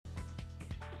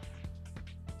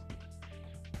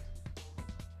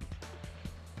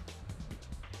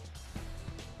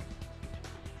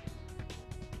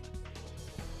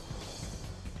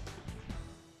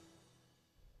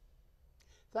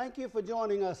Thank you for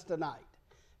joining us tonight.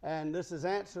 And this is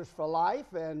Answers for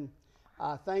Life, and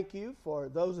thank you for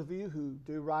those of you who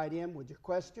do write in with your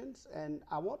questions. And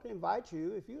I want to invite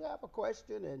you, if you have a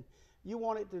question and you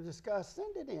want it to discuss,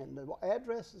 send it in. The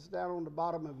address is down on the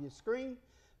bottom of your screen,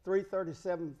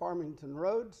 337 Farmington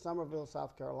Road, Summerville,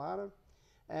 South Carolina.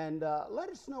 And let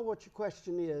us know what your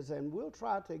question is, and we'll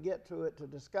try to get to it to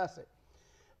discuss it.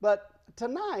 But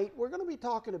tonight, we're going to be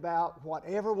talking about what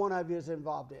every one of you is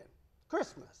involved in.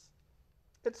 Christmas.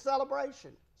 It's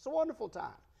celebration. It's a wonderful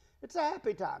time. It's a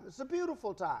happy time. It's a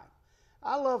beautiful time.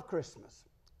 I love Christmas.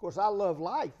 Of course, I love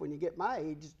life. When you get my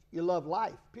age, you love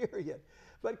life, period.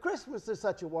 But Christmas is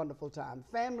such a wonderful time.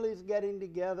 Families getting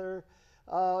together,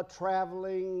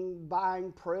 traveling,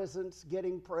 buying presents,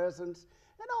 getting presents,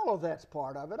 and all of that's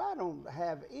part of it. I don't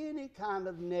have any kind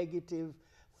of negative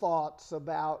thoughts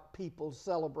about people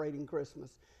celebrating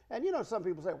Christmas. And you know, some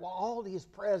people say, well, all these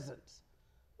presents.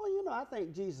 Well, you know, I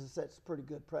think Jesus sets pretty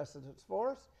good precedents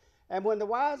for us. And when the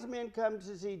wise men come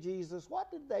to see Jesus, what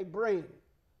did they bring?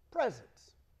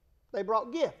 Presents. They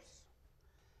brought gifts.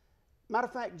 Matter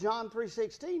of fact, John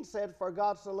 3:16 said, for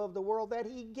God so loved the world that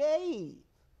he gave.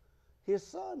 His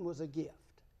son was a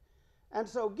gift. And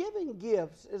so giving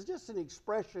gifts is just an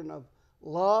expression of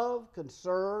love,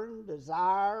 concern,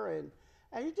 desire, and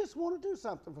you just want to do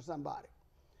something for somebody.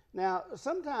 Now,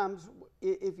 sometimes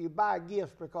if you buy a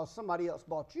gift because somebody else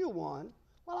bought you one,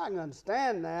 well, I can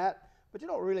understand that, but you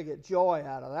don't really get joy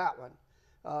out of that one.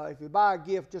 If you buy a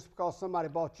gift just because somebody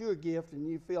bought you a gift and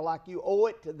you feel like you owe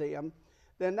it to them,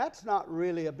 then that's not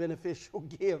really a beneficial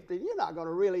gift, and you're not going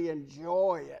to really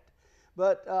enjoy it.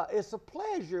 But it's a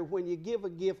pleasure when you give a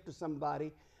gift to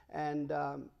somebody and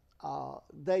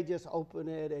they just open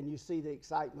it and you see the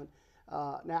excitement.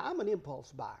 Now, I'm an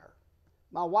impulse buyer.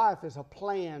 My wife is a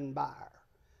plan buyer,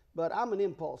 but I'm an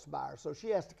impulse buyer, so she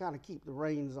has to kind of keep the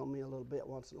reins on me a little bit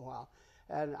once in a while.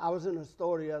 And I was in a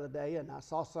store the other day, and I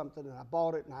saw something, and I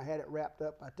bought it, and I had it wrapped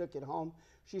up. I took it home.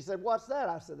 She said, what's that?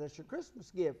 I said, that's your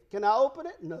Christmas gift. Can I open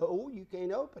it? No, you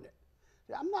can't open it.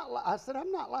 I said,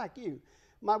 I'm not like you.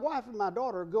 My wife and my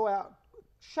daughter go out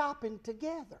shopping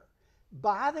together,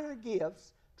 buy their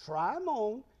gifts, try them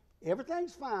on,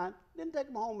 everything's fine, then take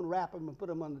them home and wrap them and put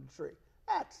them under the tree.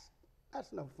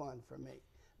 That's no fun for me.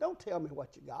 Don't tell me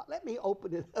what you got. Let me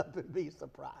open it up and be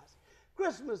surprised.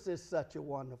 Christmas is such a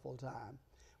wonderful time.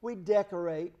 We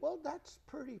decorate. Well, that's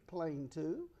pretty plain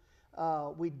too.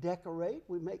 We decorate.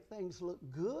 We make things look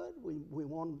good. We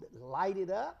want to light it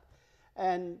up.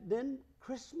 And then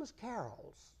Christmas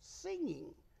carols,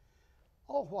 singing.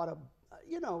 Oh,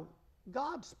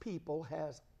 God's people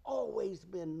has always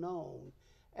been known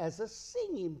as a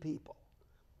singing people.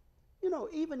 You know,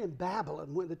 even in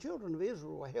Babylon, when the children of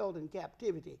Israel were held in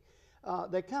captivity,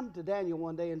 they come to Daniel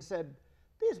one day and said,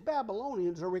 these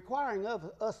Babylonians are requiring of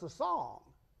us a song.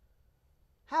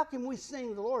 How can we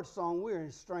sing the Lord's song? We're in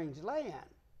a strange land.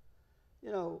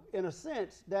 You know, in a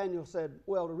sense, Daniel said,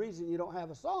 well, the reason you don't have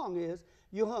a song is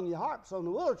you hung your harps on the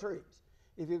willow trees.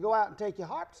 If you go out and take your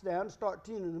harps down and start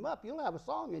tuning them up, you'll have a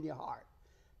song in your heart.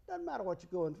 Doesn't matter what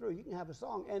you're going through, you can have a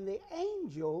song. And the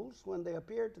angels, when they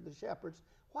appeared to the shepherds,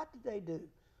 what did they do?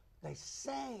 They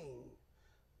sang,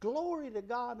 glory to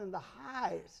God in the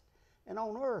highest, and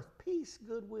on earth peace,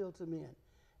 goodwill to men.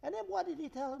 And then what did he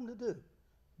tell them to do?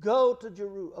 Go to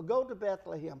Jerusalem, go to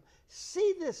Bethlehem,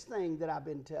 see this thing that I've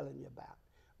been telling you about.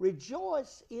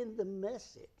 Rejoice in the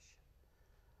message.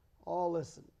 Oh,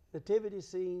 listen, nativity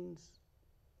scenes,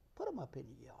 put them up in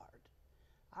your yard.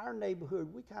 Our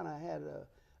neighborhood, we kind of had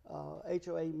a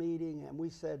HOA meeting, and we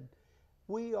said,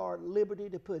 we are at liberty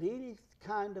to put any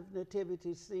kind of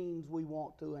nativity scenes we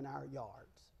want to in our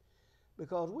yards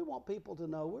because we want people to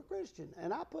know we're Christian.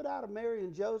 And I put out a Mary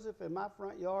and Joseph in my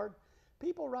front yard.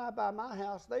 People ride by my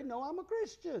house, they know I'm a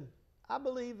Christian. I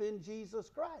believe in Jesus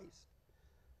Christ.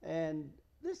 And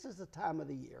this is the time of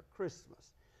the year,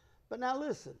 Christmas. But now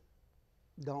listen,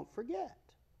 don't forget,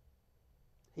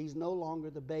 he's no longer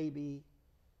the baby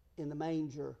in the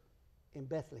manger in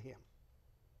Bethlehem.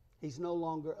 He's no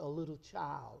longer a little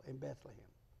child in Bethlehem.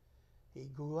 He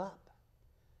grew up.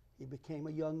 He became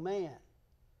a young man.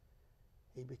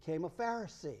 He became a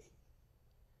Pharisee,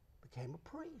 became a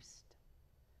priest.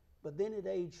 But then at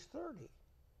age 30,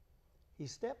 he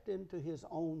stepped into his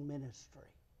own ministry.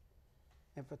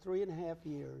 And for 3.5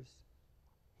 years,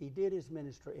 he did his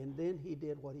ministry, and then he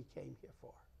did what he came here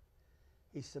for.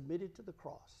 He submitted to the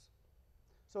cross.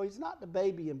 So he's not the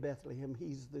baby in Bethlehem.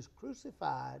 He's this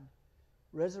crucified,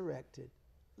 resurrected,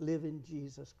 living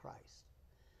Jesus Christ.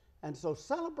 And so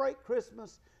celebrate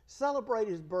Christmas, celebrate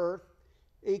his birth.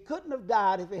 He couldn't have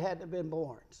died if he hadn't been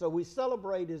born. So we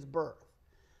celebrate his birth.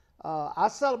 I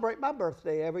celebrate my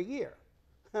birthday every year.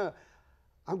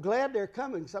 I'm glad they're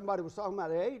coming. Somebody was talking about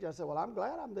their age. I said, well, I'm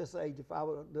glad I'm this age. If I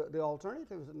were, the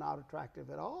alternatives are not attractive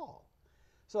at all.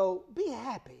 So be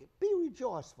happy, be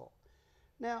rejoiceful.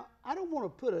 Now, I don't want to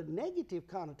put a negative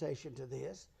connotation to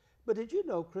this, but did you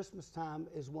know Christmas time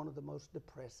is one of the most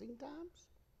depressing times?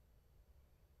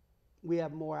 We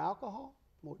have more alcohol,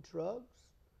 more drugs,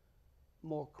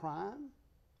 more crime.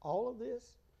 All of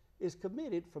this is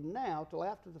committed from now till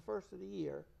after the first of the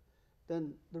year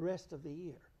than the rest of the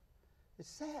year. It's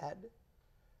sad,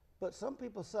 but some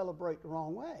people celebrate the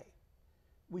wrong way.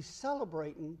 We're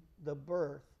celebrating the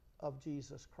birth of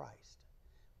Jesus Christ.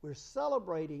 We're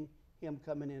celebrating him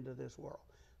coming into this world.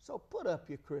 So put up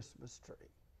your Christmas tree.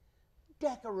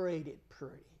 Decorate it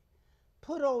pretty.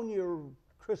 Put on your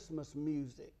Christmas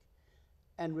music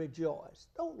and rejoice.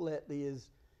 Don't let these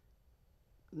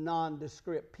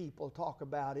nondescript people talk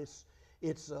about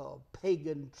it's a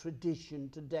pagan tradition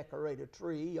to decorate a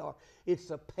tree, or it's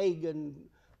a pagan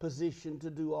position to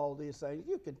do all these things.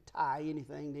 You can tie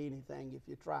anything to anything if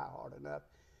you try hard enough.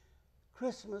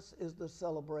 Christmas is the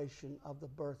celebration of the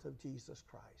birth of Jesus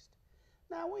Christ.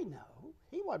 Now we know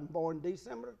he wasn't born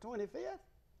December the 25th.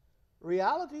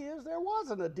 Reality is there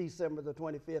wasn't a December the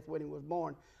 25th when he was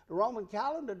born. The Roman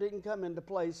calendar didn't come into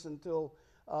place until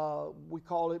we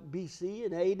call it BC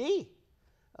and AD.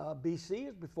 BC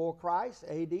is before Christ,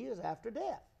 AD is after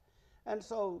death. And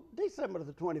so December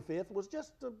the 25th was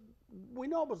just, we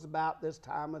know it was about this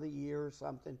time of the year or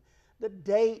something. The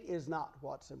date is not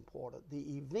what's important.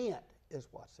 The event is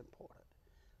what's important.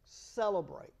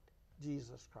 Celebrate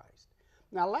Jesus Christ.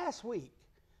 Now last week,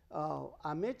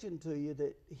 I mentioned to you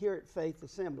that here at Faith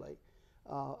Assembly,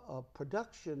 a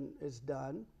production is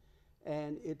done,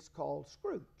 and it's called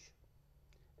Scrooge.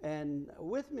 And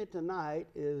with me tonight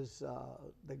is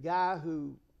the guy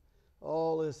who,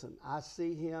 oh, listen, I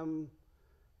see him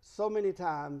so many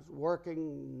times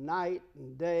working night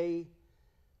and day.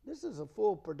 This is a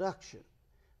full production.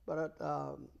 But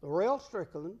Rail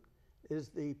Strickland is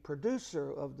the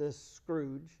producer of this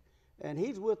Scrooge, and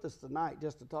he's with us tonight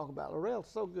just to talk about it. Laurel,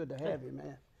 so good to have you,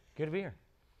 man. Good to be here.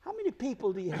 How many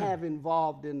people do you have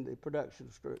involved in the production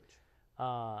of Scrooge?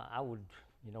 I would,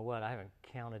 you know what, I haven't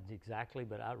counted exactly,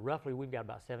 but roughly we've got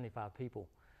about 75 people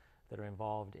that are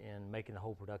involved in making the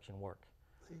whole production work.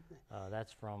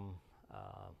 That's from,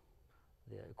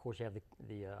 of course, you have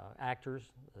the actors,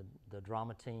 the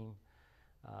drama team,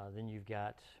 then you've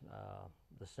got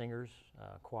the singers,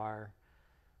 choir,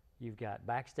 you've got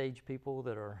backstage people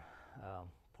that are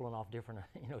pulling off different,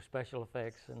 special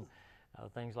effects and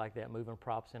things like that, moving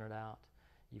props in and out.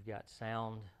 You've got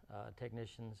sound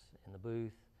technicians in the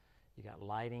booth. You got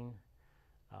lighting.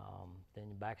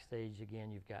 Then backstage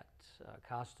again, you've got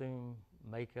costume,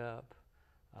 makeup.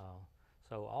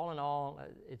 So all in all,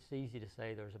 it's easy to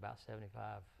say there's about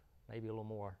 75, maybe a little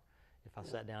more, if I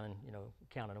sat down and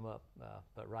counted them up.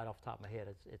 But right off the top of my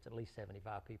head, it's at least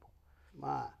 75 people.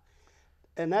 My.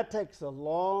 And that takes a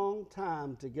long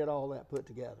time to get all that put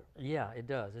together. Yeah, it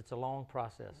does. It's a long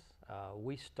process.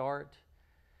 We start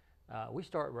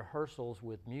rehearsals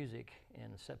with music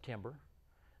in September,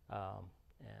 and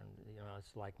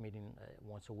it's like meeting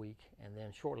once a week. And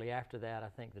then shortly after that, I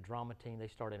think the drama team, they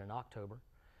started in October,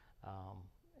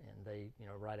 and they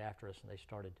right after us, and they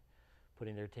started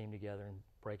putting their team together and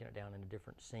breaking it down into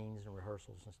different scenes and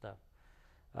rehearsals and stuff.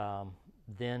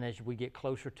 Then as we get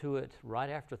closer to it, right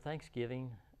after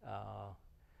Thanksgiving,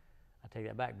 I take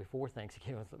that back, before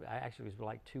Thanksgiving, actually it was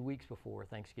like 2 weeks before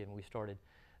Thanksgiving, we started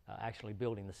actually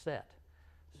building the set.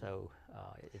 So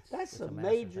that's it's a massive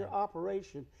major thing.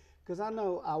 Operation, because I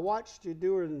know I watched you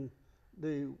during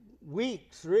the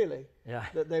weeks, really,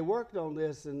 that they worked on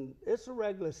this, and it's a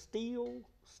regular steel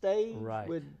stage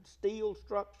with steel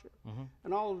structure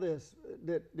and all of this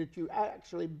that you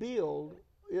actually build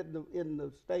in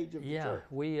the stage of the church.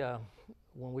 We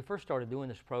when we first started doing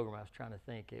this program, I was trying to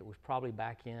think, it was probably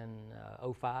back in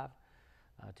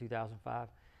 2005,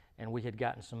 and we had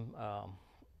gotten some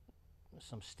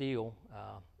steel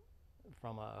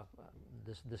from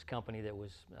this company that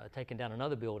was taking down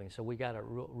another building, so we got a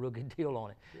real good deal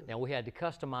on it. Now we had to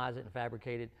customize it and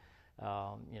fabricate it,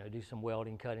 do some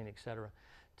welding, cutting, etc.,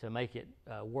 to make it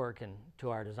work and to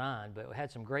our design. But we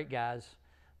had some great guys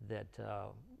that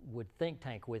would think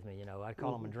tank with me. I'd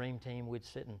call them a dream team. We'd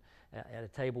sit at a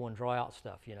table and draw out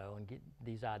stuff, and get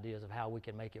these ideas of how we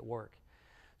can make it work.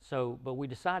 So, but we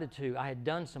decided I had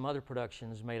done some other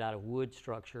productions made out of wood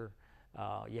structure.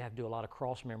 You have to do a lot of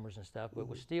cross members and stuff, but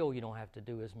with steel you don't have to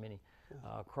do as many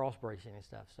cross bracing and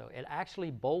stuff. So it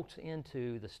actually bolts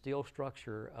into the steel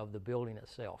structure of the building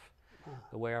itself.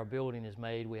 The way our building is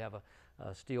made, we have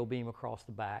steel beam across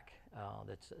the back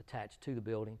that's attached to the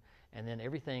building, and then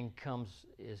everything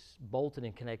is bolted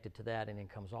and connected to that and then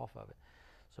comes off of it.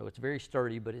 So it's very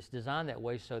sturdy, but it's designed that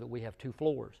way so that we have 2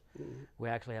 floors. Mm-hmm. We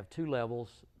actually have 2 levels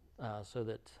so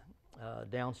that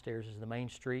downstairs is the main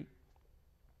street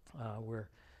where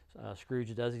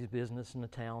Scrooge does his business in the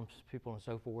town, people and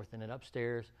so forth, and then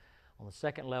upstairs on the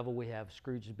 2nd level we have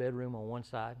Scrooge's bedroom on one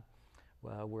side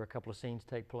where a couple of scenes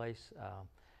take place,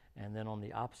 and then on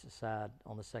the opposite side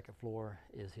on the 2nd floor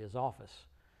is his office.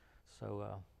 So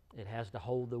it has to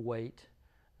hold the weight,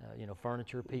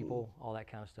 furniture, people, all that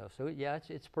kind of stuff. So yeah,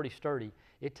 it's pretty sturdy.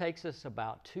 It takes us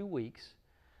about 2 weeks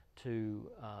to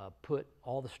put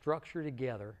all the structure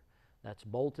together that's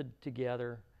bolted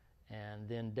together and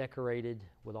then decorated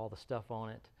with all the stuff on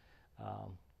it.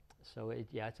 So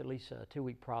it's at least a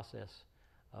 2-week process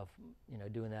of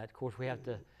doing that. Of course, we have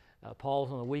to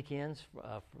pause on the weekends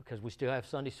because we still have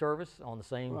Sunday service on the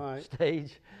same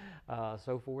stage,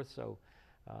 so forth. So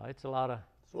it's a lot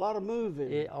of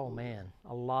moving. Oh man,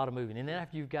 a lot of moving. And then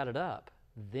after you've got it up,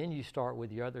 then you start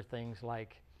with your other things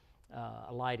like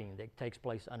lighting that takes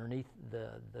place underneath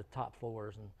the top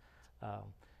floors,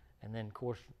 and then of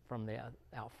course from the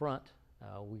out front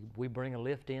we bring a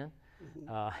lift in.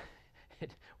 Mm-hmm.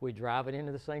 We drive it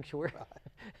into the sanctuary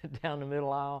down the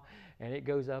middle aisle, and it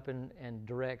goes up and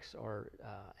directs or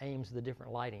aims the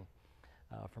different lighting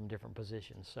from different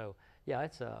positions. So yeah,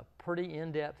 it's a pretty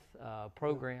in-depth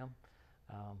program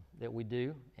that we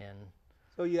do. And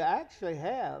so you actually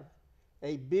have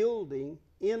a building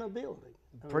in a building.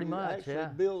 Pretty much, yeah.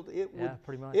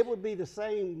 Pretty much. It would be the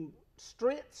same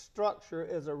strict structure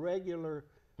as a regular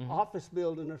office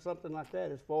building or something like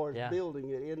that, as far as building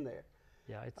it in there.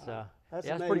 Yeah, it's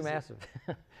pretty massive.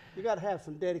 You got to have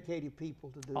some dedicated people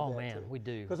to do that. Oh man, too. We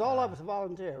do. Because all of us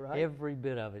volunteer, right? Every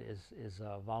bit of it is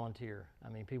volunteer. I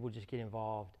mean, people just get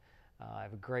involved. I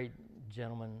have a great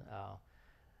gentleman,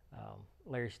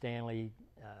 Larry Stanley,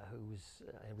 who's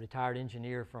a retired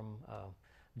engineer from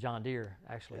John Deere,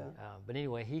 actually. Yeah. But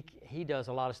anyway, he does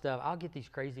a lot of stuff. I'll get these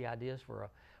crazy ideas for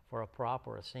a prop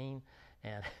or a scene,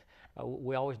 and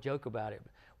we always joke about it.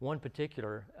 One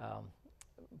particular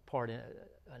part,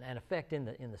 an effect in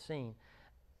the scene,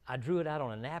 I drew it out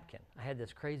on a napkin. I had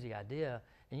this crazy idea,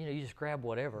 and you just grab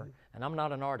whatever, and I'm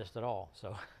not an artist at all,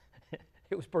 so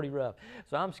it was pretty rough.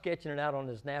 So I'm sketching it out on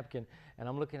this napkin, and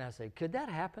I'm looking, I say, could that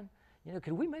happen?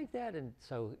 Could we make that? And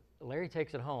so Larry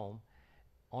takes it home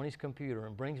on his computer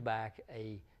and brings back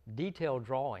a detailed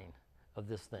drawing of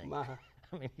this thing. I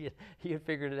mean, he had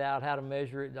figured it out, how to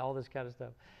measure it, all this kind of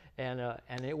stuff. And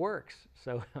it works.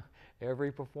 So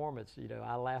every performance,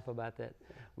 I laugh about that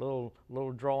little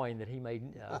drawing that he made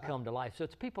come to life. So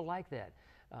it's people like that,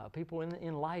 people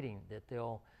in lighting, that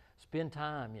they'll spend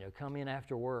time, come in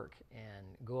after work and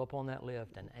go up on that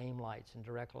lift and aim lights and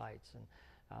direct lights, and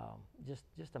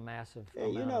just a massive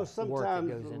amount of work that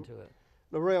goes into it.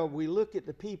 Laurel, we look at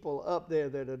the people up there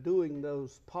that are doing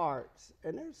those parts,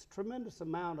 and there's a tremendous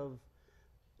amount of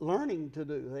learning to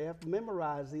do. They have to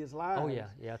memorize these lines. Oh yeah,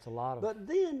 it's a lot of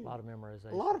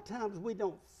memorization. A lot of times we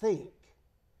don't think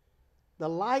the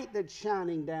light that's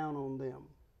shining down on them,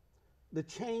 the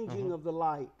changing of the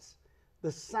lights,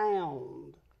 the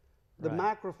sound, the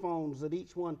microphones that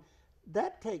each one,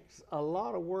 that takes a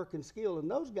lot of work and skill, and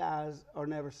those guys are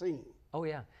never seen. Oh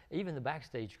yeah, even the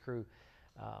backstage crew,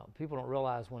 people don't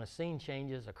realize when a scene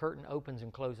changes, a curtain opens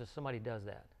and closes, somebody does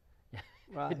that.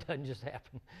 Right. It doesn't just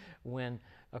happen. When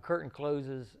a curtain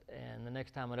closes and the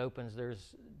next time it opens,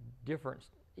 there's different,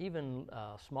 even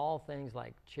small things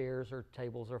like chairs or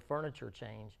tables or furniture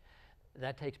change.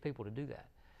 That takes people to do that.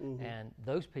 Mm-hmm. And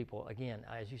those people, again,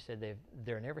 as you said,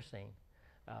 they're never seen.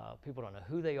 People don't know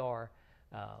who they are,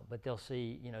 but they'll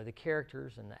see, the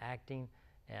characters and the acting,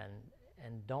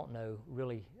 and don't know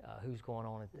really who's going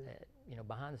on,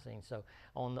 behind the scenes. So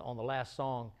on the last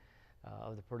song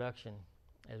of the production,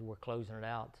 as we're closing it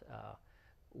out,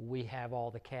 we have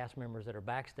all the cast members that are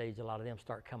backstage. A lot of them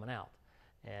start coming out,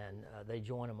 and they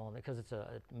join them on it because it's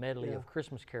a medley of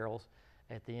Christmas carols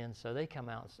at the end. So they come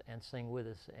out and sing with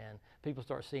us, and people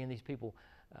start seeing these people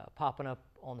popping up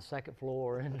on the second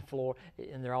floor and the floor,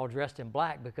 and they're all dressed in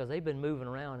black because they've been moving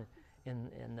around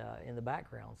in the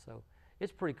background. So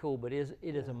it's pretty cool, but it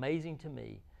is amazing to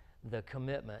me the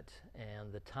commitment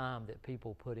and the time that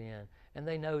people put in, and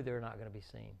they know they're not going to be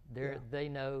seen. They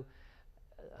know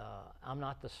I'm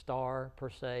not the star per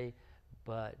se,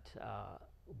 but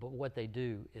what they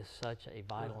do is such a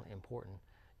vital, important,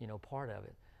 part of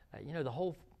it. The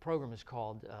whole program is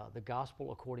called The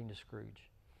Gospel According to Scrooge,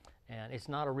 and it's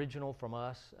not original from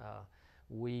us.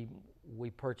 We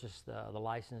purchased the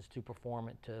license to perform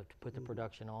it, to put the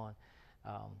production on.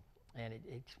 and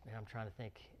and I'm trying to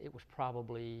think, it was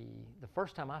probably the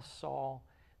first time I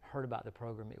heard about the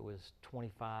program, it was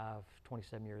 25,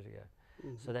 27 years ago.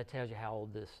 So that tells you how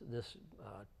old this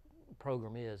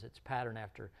program is. It's patterned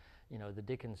after, the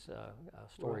Dickens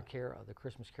story, Carol, the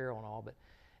Christmas Carol and all,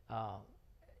 but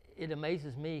it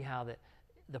amazes me how that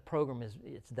the program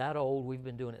it's that old. We've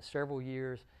been doing it several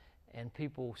years, and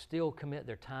people still commit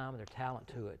their time, their talent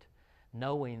to it,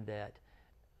 knowing that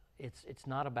it's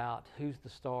not about who's the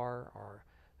star or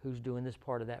who's doing this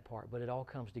part or that part, but it all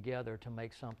comes together to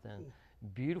make something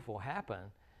beautiful happen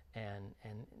and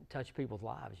touch people's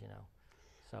lives,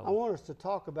 So I want us to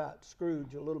talk about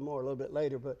Scrooge a little bit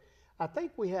later, but I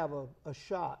think we have a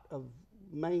shot of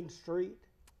Main Street.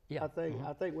 Yeah.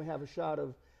 I think we have a shot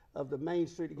of the Main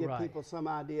Street to give Right. people some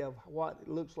idea of what it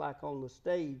looks like on the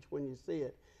stage when you see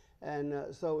it.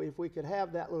 And so if we could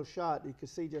have that little shot, you could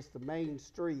see just the Main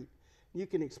Street. You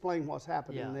can explain what's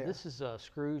happening there. This is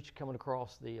Scrooge coming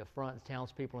across the front,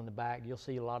 townspeople in the back. You'll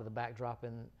see a lot of the backdrop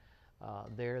in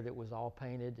there that was all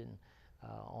painted and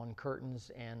on curtains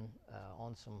and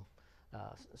on some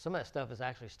of that stuff is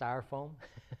actually styrofoam,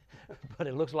 but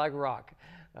it looks like rock.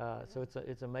 So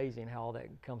it's amazing how all that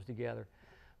comes together.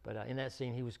 But in that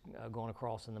scene, he was going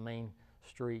across in the main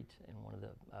street in one of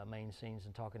the main scenes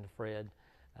and talking to Fred,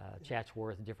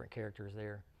 Chatsworth, different characters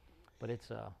there. But it's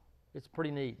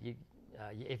pretty neat.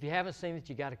 If you haven't seen it,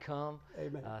 you got to come.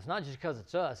 Amen. It's not just because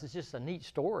it's us; it's just a neat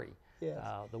story. Yes.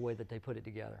 The way that they put it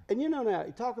together. And now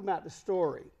you talk about the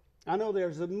story. I know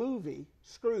there's a movie,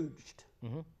 Scrooged.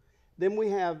 Then we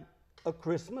have A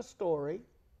Christmas Story,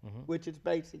 which is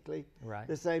basically Right.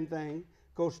 the same thing.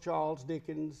 Of course, Charles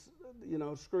Dickens,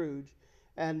 Scrooge.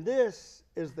 And this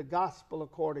is the Gospel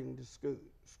according to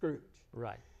Scrooge.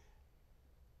 Right.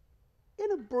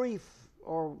 In a brief,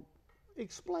 or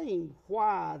explain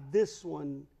why this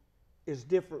one is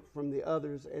different from the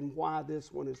others and why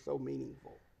this one is so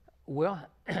meaningful. Well,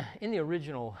 in the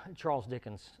original Charles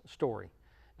Dickens story,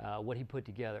 what he put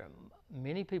together,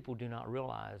 many people do not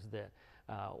realize that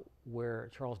where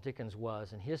Charles Dickens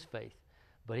was in his faith,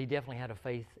 but he definitely had a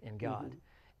faith in God.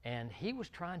 And he was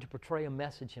trying to portray a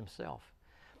message himself.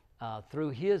 Through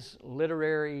his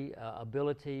literary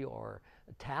ability or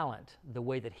talent, the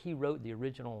way that he wrote the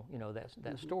original,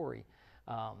 that story,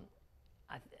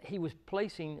 he was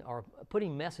placing or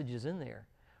putting messages in there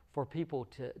for people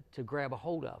to grab a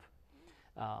hold of.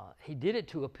 He did it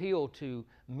to appeal to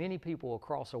many people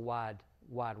across a wide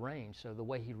range. So the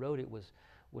way he wrote it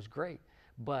was great.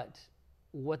 But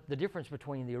what the difference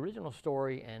between the original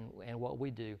story and what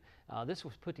we do, this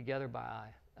was put together by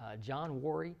John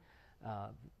Worry,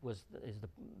 is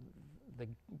the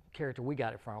character we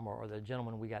got it from, or the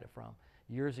gentleman we got it from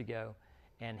years ago.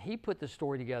 And he put the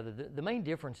story together. The main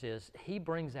difference is he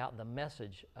brings out the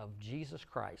message of Jesus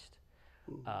Christ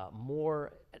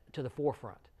more to the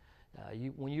forefront.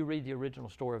 When you read the original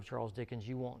story of Charles Dickens,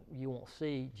 you won't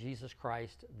see Jesus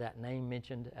Christ, that name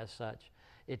mentioned as such.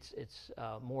 It's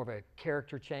more of a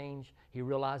character change. He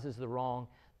realizes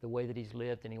the way that he's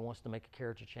lived, and he wants to make a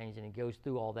character change, and he goes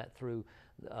through all that through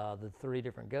the three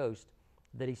different ghosts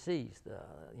that he sees.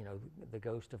 The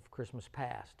ghost of Christmas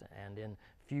past and in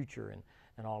future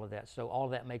and all of that. So all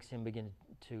of that makes him begin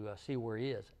to see where he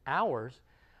is. Ours,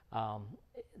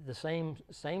 the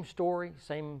same story,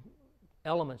 same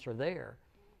elements are there,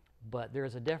 but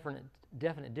there's a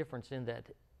definite difference in that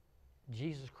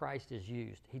Jesus Christ is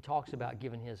used. He talks about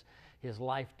giving his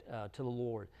life to the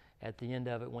Lord. At the end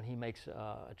of it, when he makes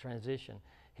a transition,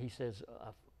 he says,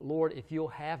 Lord, if you'll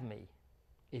have me,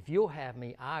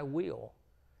 I will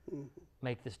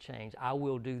make this change. I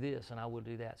will do this and I will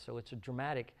do that. So it's a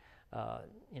dramatic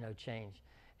change.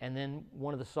 And then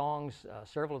one of the songs,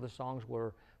 several of the songs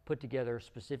were put together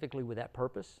specifically with that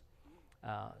purpose.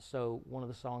 So one of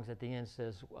the songs at the end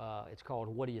says, it's called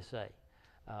What Do You Say?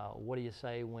 What do you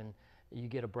say when you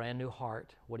get a brand new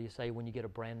heart? What do you say when you get a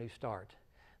brand new start?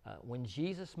 When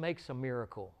Jesus makes a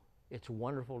miracle, it's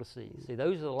wonderful to see. See,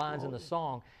 those are the lines in the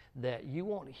song that you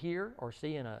won't hear or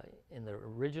see in the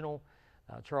original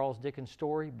Charles Dickens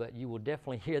story, but you will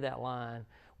definitely hear that line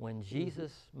when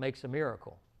Jesus makes a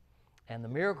miracle. And the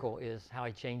miracle is how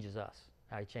he changes us,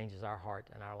 how he changes our heart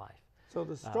and our life. So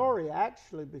the story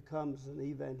actually becomes an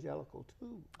evangelical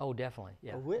too. Oh, definitely,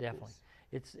 yeah, definitely.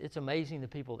 It's amazing the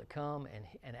people that come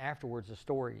and afterwards the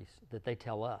stories that they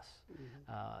tell us.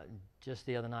 Just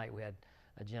the other night we had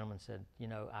a gentleman said,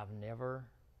 I've never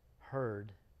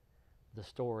heard the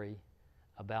story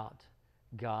about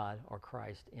God or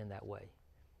Christ in that way.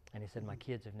 And he said, my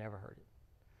kids have never heard it.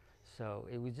 So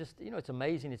it was just, it's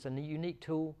amazing. It's a unique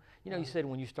tool. You said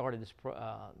when you started this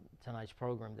tonight's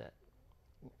program that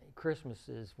Christmas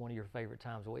is one of your favorite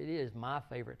times. Well, it is my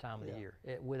favorite time of Yeah. the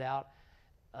year, without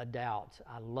a doubt.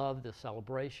 I love the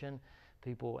celebration.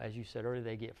 People, as you said earlier,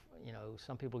 they get,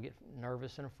 some people get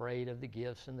nervous and afraid of the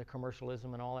gifts and the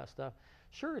commercialism and all that stuff.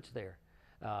 Sure, it's there,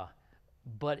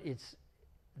 but it's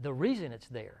the reason it's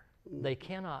there. They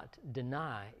cannot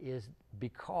deny is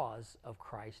because of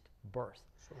Christ's birth.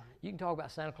 That's right. You can talk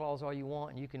about Santa Claus all you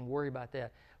want, and you can worry about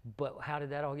that, but how did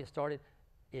that all get started?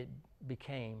 It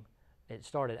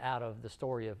started out of the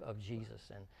story of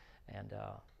Jesus, and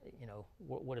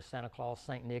what is Santa Claus,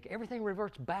 Saint Nick? Everything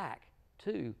reverts back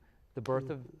to the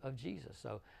birth of Jesus.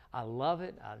 So I love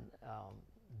it.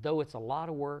 Though it's a lot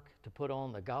of work to put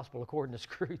on the Gospel according to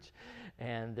Scrooge,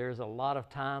 and there's a lot of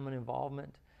time and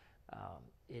involvement.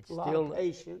 It's A lot still of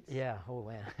patience. Yeah. Oh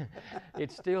man,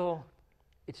 it's still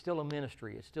a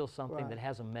ministry. It's still something Right. that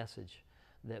has a message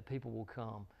that people will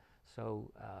come.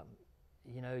 So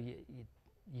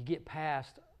you get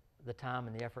past the time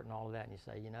and the effort and all of that, and you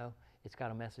say, it's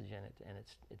got a message in it, and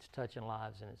it's touching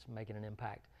lives, and it's making an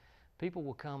impact. People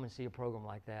will come and see a program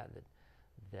like that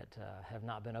have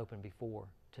not been open before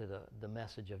to the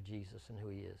message of Jesus and who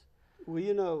He is.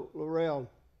 Well, Laurel,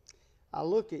 I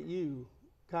look at you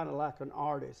kind of like an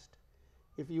artist.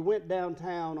 If you went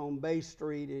downtown on Bay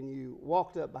Street and you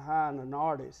walked up behind an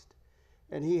artist,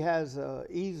 and he has an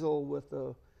easel with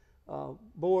a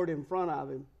board in front of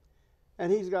him,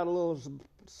 and he's got a little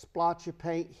splotch of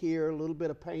paint here, a little bit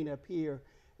of paint up here,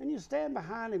 and you stand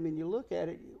behind him and you look at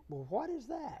it, well, what is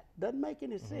that? Doesn't make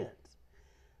any sense.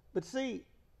 But see,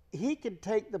 he could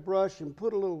take the brush and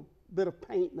put a little bit of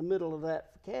paint in the middle of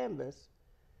that canvas,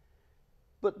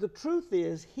 but the truth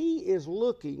is, he is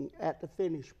looking at the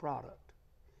finished product.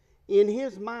 In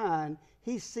his mind,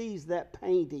 he sees that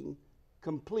painting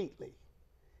completely,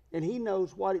 and he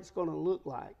knows what it's going to look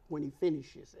like when he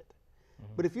finishes it.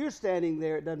 But if you're standing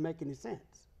there, it doesn't make any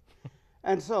sense.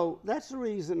 And so that's the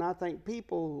reason I think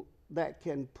people that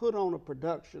can put on a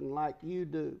production like you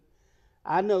do,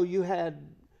 I know you had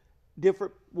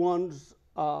different ones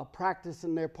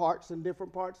practicing their parts in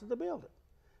different parts of the building.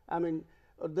 I mean,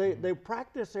 they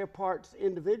practice their parts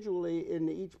individually in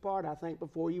each part, I think,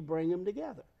 before you bring them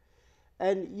together.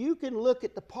 And you can look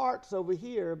at the parts over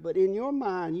here, but in your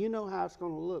mind, you know how it's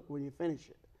going to look when you finish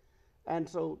it. And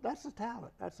so that's a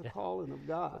talent. That's a calling of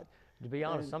God. To be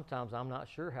honest, sometimes I'm not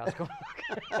sure how it's going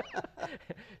to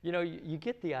look. You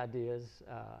get the ideas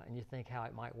and you think how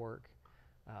it might work.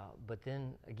 But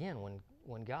then again,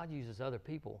 when God uses other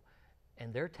people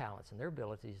and their talents and their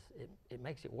abilities, it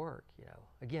makes it work.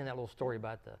 Again, that little story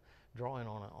about the drawing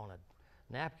on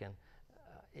a napkin,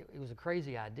 it was a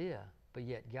crazy idea, but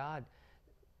yet God,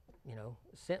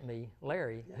 sent me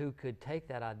Larry, who could take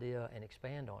that idea and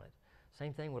expand on it.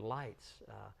 Same thing with lights.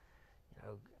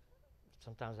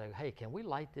 Sometimes I go, hey, can we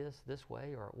light this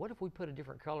way? Or what if we put a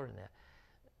different color in that?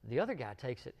 The other guy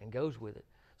takes it and goes with it.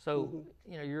 So,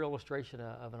 your illustration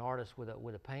of an artist with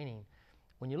a painting,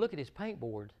 when you look at his paint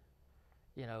board,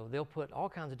 they'll put all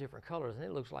kinds of different colors, and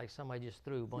it looks like somebody just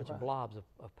threw a bunch of blobs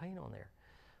of paint on there.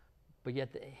 But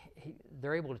yet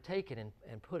they're able to take it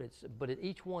and put it, but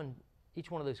each one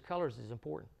of those colors is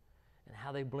important, and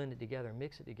how they blend it together and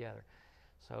mix it together.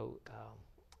 So,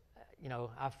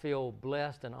 I feel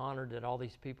blessed and honored that all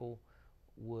these people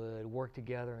would work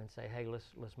together and say, hey,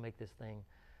 let's make this thing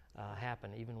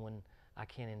happen, even when I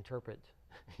can't interpret,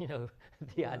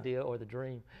 the idea or the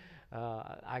dream.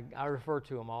 I refer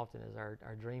to them often as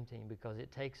our dream team, because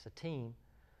it takes a team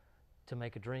to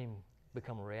make a dream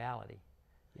become a reality,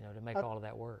 to make all of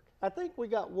that work. I think we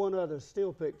got one other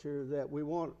still picture that we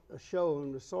want to show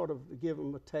them to sort of give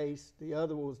them a taste. The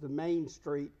other was the Main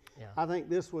Street. Yeah. I think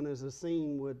this one is a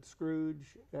scene with Scrooge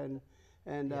and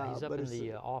he's up in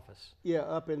the office. Yeah,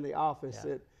 up in the office.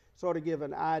 Yeah. It sort of give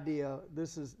an idea.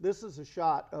 This is a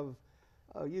shot of.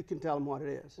 You can tell them what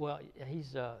it is. Well,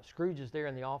 Scrooge is there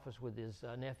in the office with his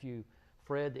nephew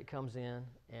Fred that comes in,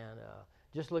 and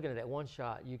just looking at that one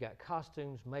shot, you got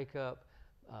costumes, makeup,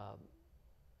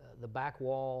 the back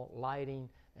wall, lighting,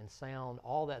 and sound.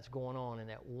 All that's going on in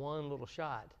that one little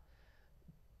shot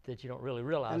that you don't really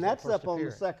realize. And that's up on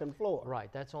the second floor.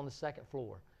 Right, that's on the second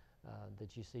floor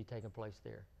that you see taking place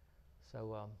there.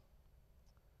 So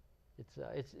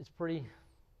it's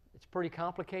pretty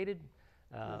complicated.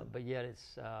 But yet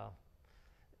it's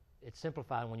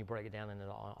simplified when you break it down into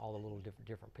all the little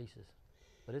different pieces.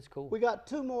 But it's cool. We got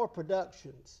two more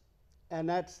productions, and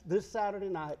that's this Saturday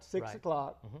night, 6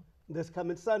 o'clock. This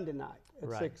coming Sunday night at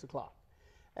 6 o'clock.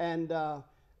 And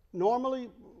normally,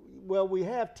 we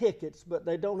have tickets, but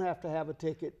they don't have to have a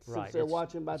ticket since they're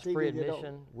watching by TV. It's free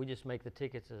admission. We just make the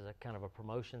tickets as a kind of a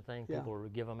promotion thing. Yeah. People will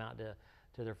give them out to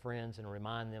their friends and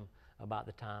remind them about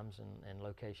the times and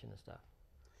location and stuff.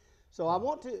 So I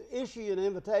want to issue you an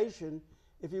invitation,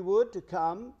 if you would, to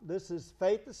come. This is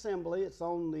Faith Assembly. It's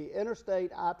on the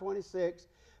Interstate I-26,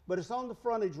 but it's on the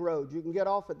frontage road. You can get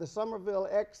off at the Somerville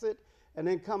exit and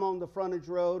then come on the frontage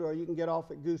road, or you can get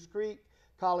off at Goose Creek,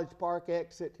 College Park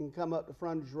exit, and come up the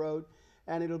frontage road.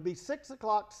 And it'll be 6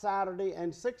 o'clock Saturday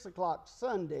and 6 o'clock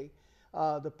Sunday,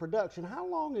 the production. How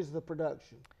long is the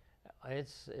production?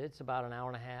 It's about an hour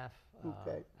and a half,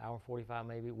 Okay. hour and 45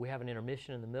 maybe. We have an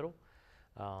intermission in the middle.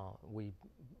 We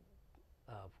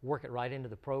work it right into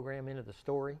the program, into the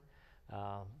story.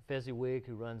 Fezziwig,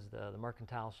 who runs the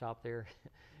mercantile shop there,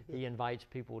 he invites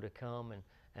people to come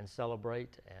and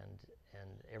celebrate, and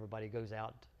everybody goes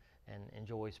out and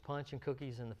enjoys punch and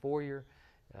cookies in the foyer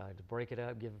to break it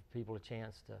up, give people a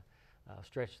chance to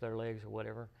stretch their legs or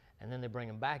whatever, and then they bring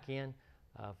them back in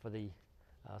for the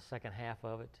second half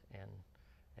of it, and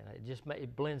it just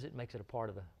it blends it, makes it a part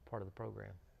of the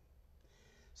program.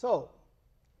 So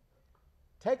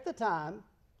take the time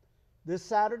this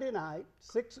Saturday night,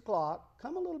 6 o'clock.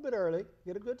 Come a little bit early,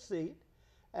 get a good seat.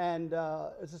 And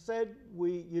as I said,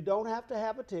 you don't have to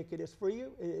have a ticket. It's free.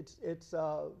 It's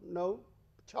no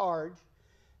charge.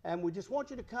 And we just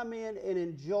want you to come in and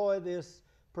enjoy this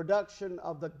production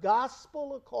of the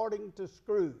Gospel According to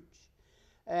Scrooge.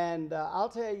 And I'll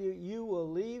tell you, you will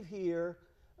leave here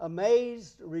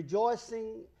amazed,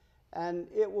 rejoicing, and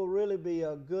it will really be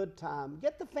a good time.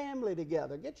 Get the family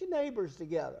together. Get your neighbors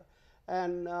together.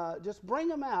 And just bring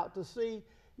them out to see.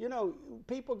 You know,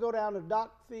 people go down to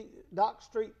Dock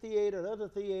Street Theater and other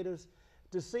theaters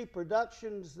to see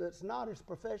productions that's not as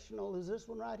professional as this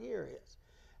one right here is.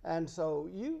 And so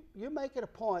you make it a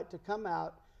point to come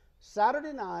out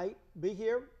Saturday night, be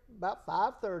here about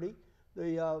 5:30.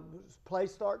 The play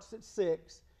starts at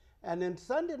 6. And then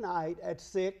Sunday night at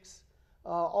 6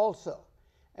 also.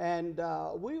 And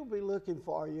we will be looking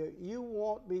for you. You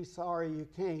won't be sorry you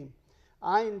came.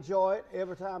 I enjoy it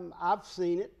every time I've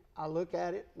seen it. I look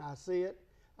at it and I see it.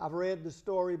 I've read the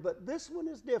story, but this one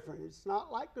is different. It's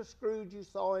not like the Scrooge you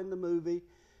saw in the movie,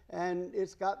 and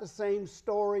it's got the same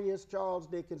story as Charles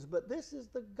Dickens, but this is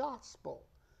the Gospel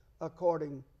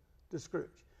According to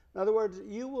Scrooge. In other words,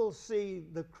 you will see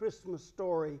the Christmas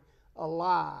story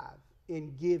alive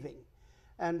in giving.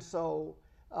 And so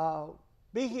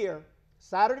be here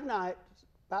Saturday night,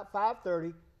 about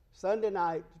 5:30, Sunday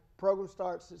night, program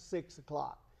starts at 6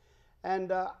 o'clock.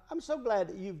 And I'm so glad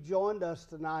that you've joined us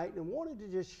tonight and wanted to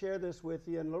just share this with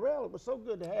you. And Laurel, it was so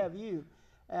good to have you.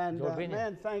 And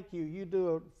man, thank you. You do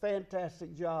a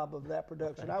fantastic job of that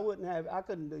production. I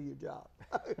couldn't do your job.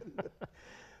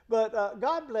 But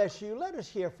God bless you. Let us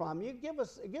hear from you. Give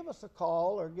us a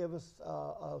call or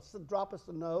drop us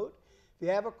a note. If you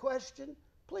have a question,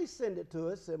 please send it to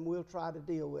us and we'll try to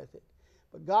deal with it.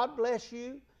 But God bless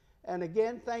you. And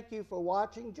again, thank you for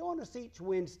watching. Join us each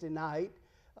Wednesday night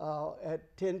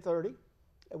at 10:30.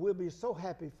 And we'll be so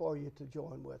happy for you to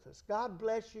join with us. God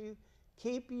bless you,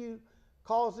 keep you,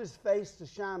 cause His face to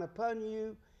shine upon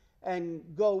you, and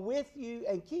go with you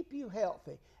and keep you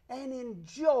healthy. And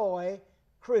enjoy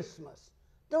Christmas.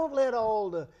 Don't let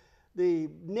all the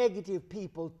negative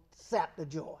people sap the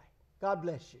joy. God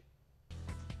bless you.